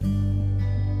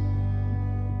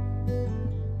Good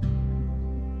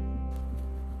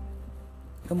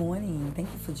morning.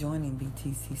 Thank you for joining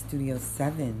BTC Studio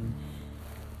 7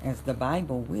 as the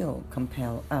Bible will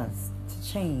compel us to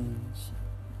change.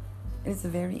 It is a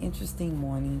very interesting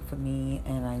morning for me,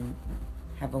 and I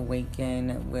have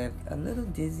awakened with a little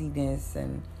dizziness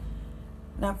and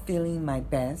not feeling my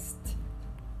best.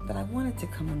 But I wanted to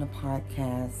come on the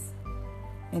podcast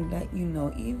and let you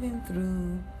know, even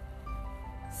through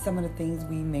some of the things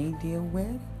we may deal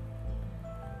with,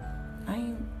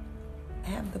 I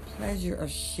have the pleasure of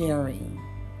sharing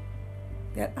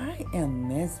that I am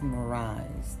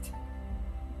mesmerized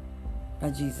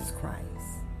by Jesus Christ.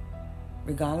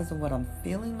 Regardless of what I'm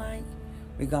feeling like,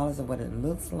 regardless of what it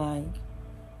looks like,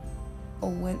 or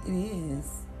what it is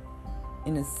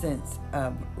in a sense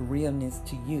of realness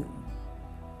to you.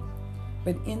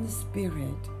 But in the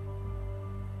spirit,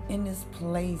 in this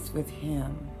place with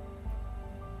Him,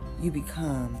 you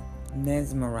become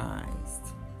mesmerized.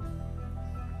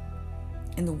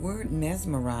 And the word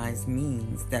mesmerized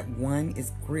means that one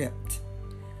is gripped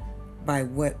by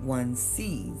what one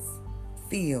sees,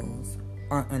 feels,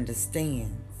 or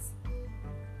understands.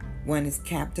 One is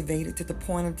captivated to the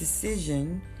point of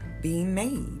decision being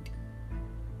made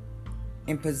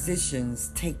and positions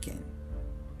taken.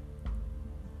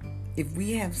 If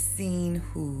we have seen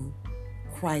who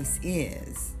Christ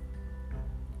is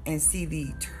and see the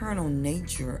eternal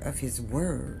nature of His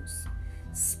words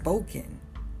spoken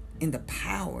in the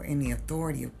power and the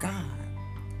authority of God,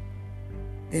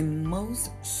 then most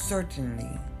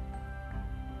certainly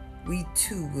we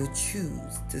too will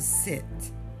choose to sit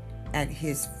at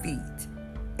His feet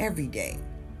every day.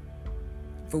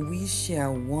 For we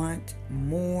shall want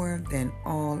more than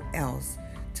all else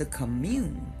to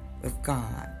commune with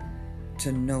God,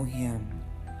 to know Him.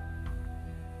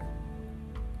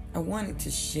 I wanted to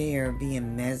share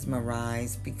being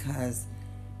mesmerized because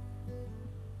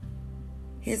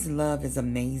His love is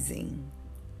amazing.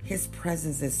 His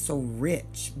presence is so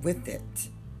rich with it.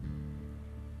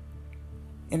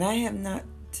 And I have not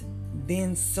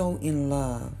been so in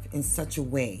love in such a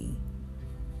way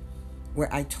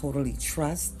where I totally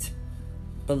trust,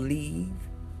 believe,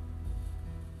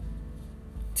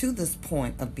 to this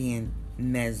point of being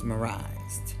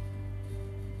mesmerized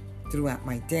throughout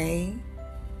my day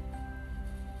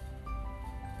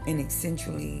and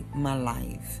essentially my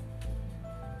life.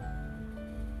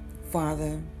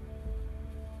 Father,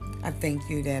 I thank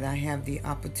you that I have the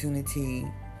opportunity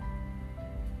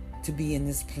to be in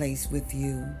this place with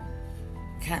you,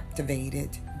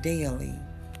 captivated daily,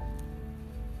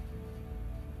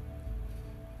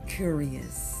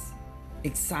 curious,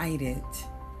 excited,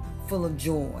 full of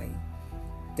joy,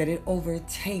 that it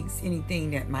overtakes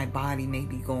anything that my body may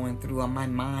be going through, or my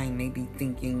mind may be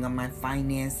thinking, or my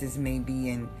finances may be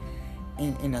in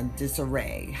a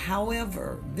disarray.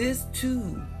 However, this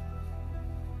too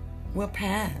will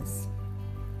pass.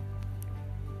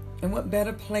 And what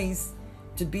better place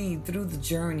to be through the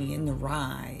journey and the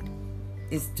ride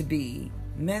is to be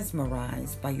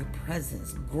mesmerized by your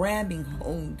presence, grabbing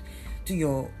hold to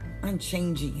your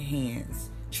unchanging hands,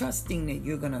 trusting that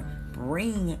you're going to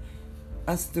bring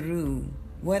us through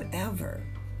whatever.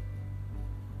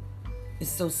 It's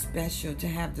so special to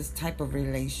have this type of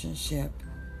relationship.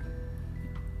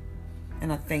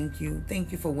 And I thank you.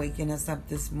 Thank you for waking us up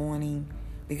this morning,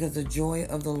 because the joy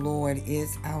of the Lord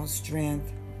is our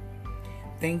strength.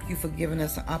 Thank you for giving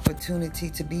us an opportunity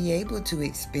to be able to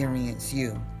experience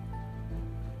you.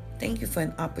 Thank you for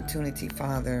an opportunity,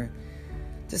 Father,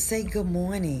 to say good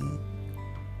morning.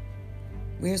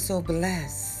 We're so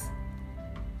blessed.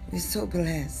 We're so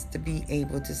blessed to be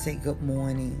able to say good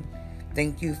morning.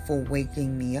 Thank you for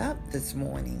waking me up this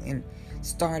morning and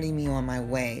starting me on my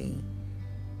way.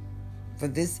 For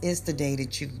this is the day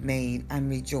that you've made. I'm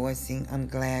rejoicing. I'm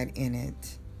glad in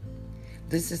it.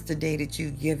 This is the day that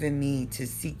you've given me to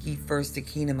seek ye first the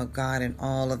kingdom of God and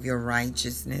all of your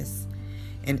righteousness.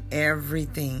 And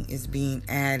everything is being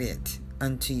added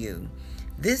unto you.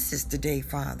 This is the day,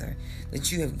 Father,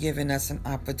 that you have given us an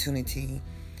opportunity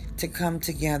to come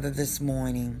together this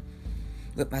morning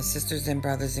with my sisters and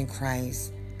brothers in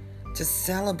Christ, to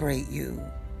celebrate you,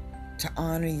 to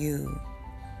honor you,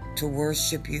 to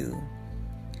worship you,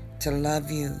 to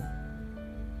love you.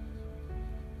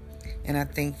 And I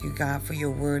thank you, God, for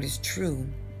your word is true.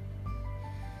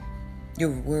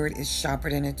 Your word is sharper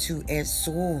than a two-edged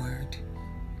sword.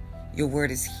 Your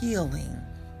word is healing.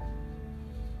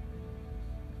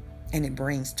 And it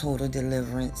brings total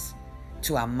deliverance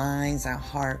to our minds, our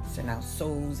hearts, and our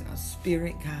souls, and our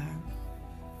spirit, God.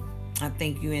 I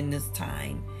thank you in this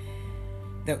time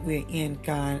that we're in,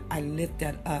 God. I lift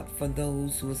that up for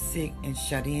those who are sick and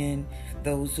shut in,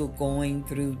 those who are going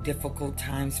through difficult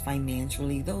times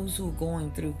financially, those who are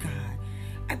going through, God.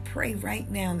 I pray right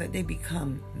now that they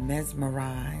become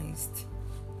mesmerized.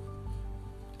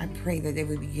 I pray that they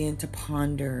will begin to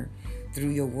ponder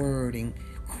through your word and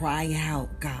cry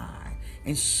out, God,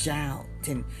 and shout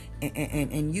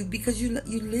and you, because you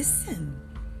listen.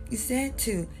 You said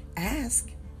to ask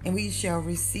and we shall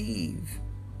receive.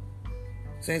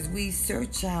 So as we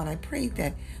search out, I pray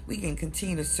that we can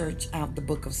continue to search out the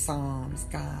book of Psalms,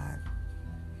 God,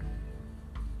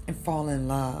 and fall in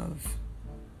love.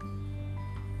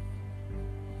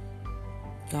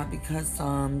 God, because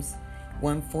Psalms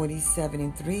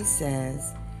 147:3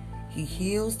 says, He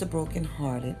heals the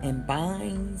brokenhearted and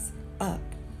binds up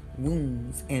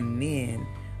wounds and mend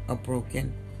a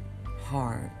broken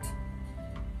heart.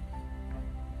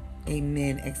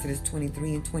 Amen. Exodus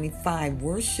 23:25.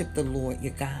 Worship the Lord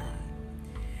your God,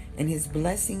 and His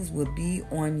blessings will be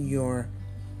on your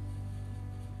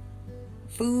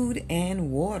food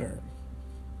and water.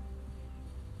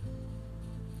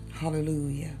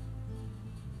 Hallelujah.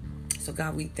 So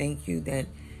God, we thank you that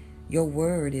your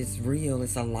word is real,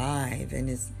 it's alive, and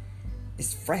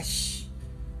it's fresh.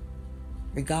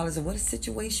 Regardless of what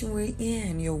situation we're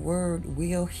in, your word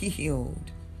will heal.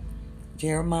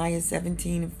 Jeremiah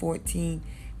 17:14.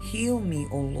 Heal me,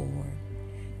 O Lord,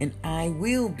 and I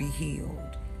will be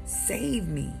healed. Save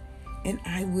me, and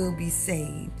I will be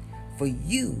saved. For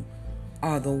you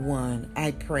are the one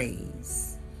I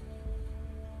praise.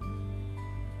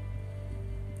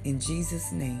 In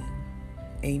Jesus' name,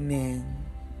 amen.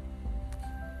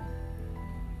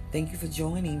 Thank you for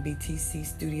joining BTC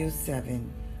Studio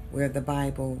 7, where the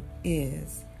Bible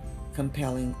is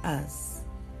compelling us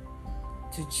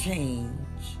to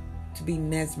change, to be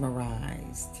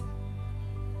mesmerized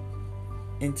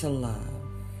into love.